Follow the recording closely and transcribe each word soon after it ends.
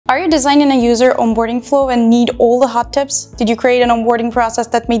Are you designing a user onboarding flow and need all the hot tips? Did you create an onboarding process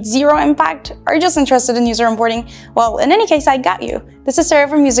that made zero impact? Are you just interested in user onboarding? Well, in any case, I got you. This is Serra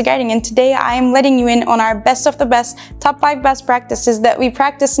from UserGuiding, and today I am letting you in on our best of the best, top 5 best practices that we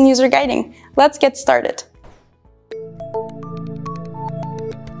practice in user guiding. Let's get started.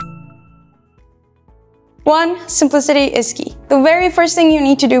 1. Simplicity is key. The very first thing you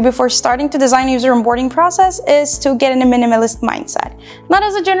need to do before starting to design a user onboarding process is to get in a minimalist mindset. Not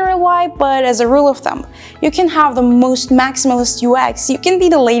as a general why, but as a rule of thumb. You can have the most maximalist UX, you can be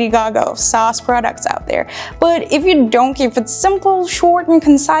the Lady Gaga of SaaS products out there, but if you don't keep it simple, short, and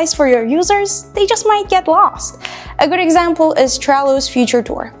concise for your users, they just might get lost. A good example is Trello's Future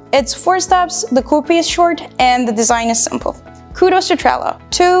Tour. It's 4 steps, the copy is short, and the design is simple. Kudos to Trello.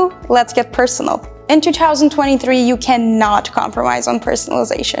 2. Let's get personal. In 2023, you cannot compromise on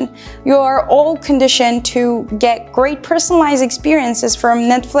personalization. You are all conditioned to get great personalized experiences from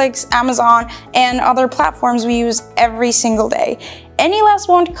Netflix, Amazon, and other platforms we use every single day. Any less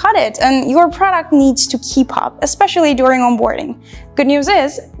won't cut it, and your product needs to keep up, especially during onboarding. Good news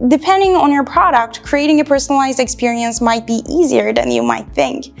is, depending on your product, creating a personalized experience might be easier than you might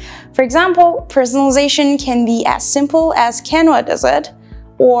think. For example, personalization can be as simple as Canva does it,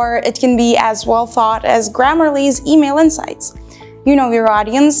 or it can be as well thought as Grammarly's email insights. You know your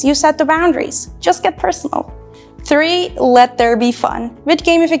audience, you set the boundaries. Just get personal. 3. Let there be fun with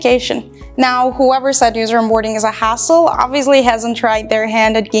gamification. Now, whoever said user onboarding is a hassle obviously hasn't tried their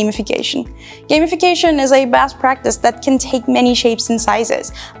hand at gamification. Gamification is a best practice that can take many shapes and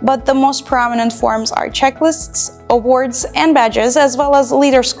sizes, but the most prominent forms are checklists, awards, and badges, as well as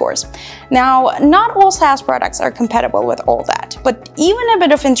leader scores. Now, not all SaaS products are compatible with all that, but even a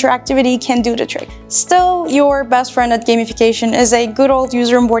bit of interactivity can do the trick. Still, your best friend at gamification is a good old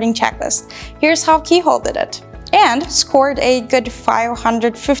user onboarding checklist. Here's how Keyhole did it, and scored a good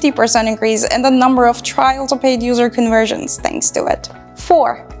 550% increase in the number of trial to paid user conversions thanks to it.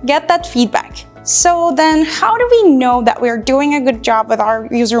 4. Get that feedback. So then, how do we know that we're doing a good job with our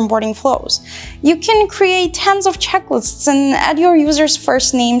user onboarding flows? You can create tons of checklists and add your users'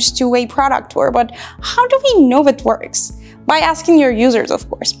 first names to a product tour, but how do we know it works? By asking your users, of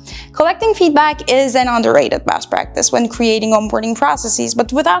course. Collecting feedback is an underrated best practice when creating onboarding processes,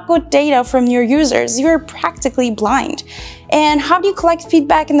 but without good data from your users, you're practically blind. And how do you collect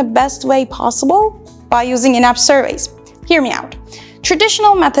feedback in the best way possible? By using in-app surveys. Hear me out.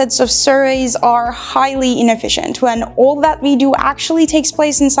 Traditional methods of surveys are highly inefficient when all that we do actually takes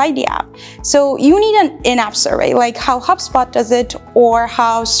place inside the app. So you need an in-app survey, like how HubSpot does it or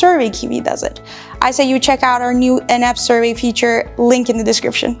how SurveyKiwi does it. I say you check out our new in-app survey feature, link in the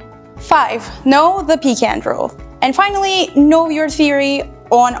description. 5. Know the pecan rule. And finally, know your theory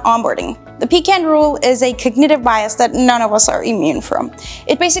on onboarding. The pecan rule is a cognitive bias that none of us are immune from.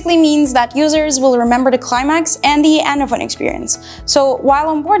 It basically means that users will remember the climax and the end of an experience. So while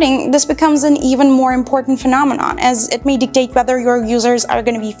onboarding, this becomes an even more important phenomenon, as it may dictate whether your users are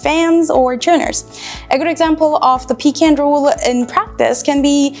going to be fans or churners. A good example of the pecan rule in practice can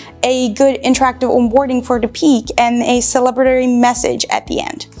be a good interactive onboarding for the peak and a celebratory message at the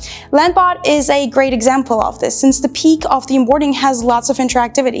end. Landbot is a great example of this, since the peak of the onboarding has lots of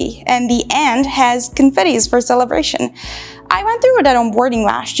interactivity and the end has confettis for celebration. I went through that onboarding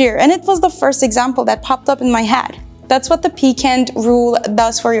last year, and it was the first example that popped up in my head. That's what the pecan rule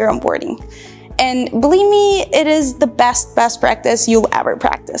does for your onboarding. And believe me, it is the best practice you'll ever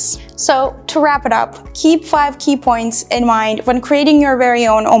practice. So to wrap it up, keep 5 key points in mind when creating your very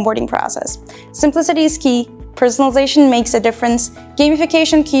own onboarding process. Simplicity is key. Personalization makes a difference,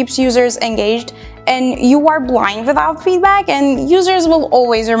 gamification keeps users engaged, and you are blind without feedback, and users will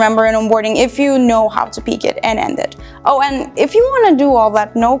always remember an onboarding if you know how to peak it and end it. Oh, and if you want to do all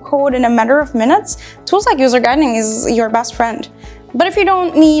that no code in a matter of minutes, tools like UserGuiding is your best friend. But if you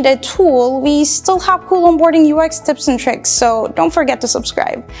don't need a tool, we still have cool onboarding UX tips and tricks, so don't forget to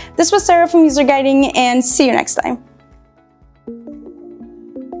subscribe. This was Serra from UserGuiding, and see you next time.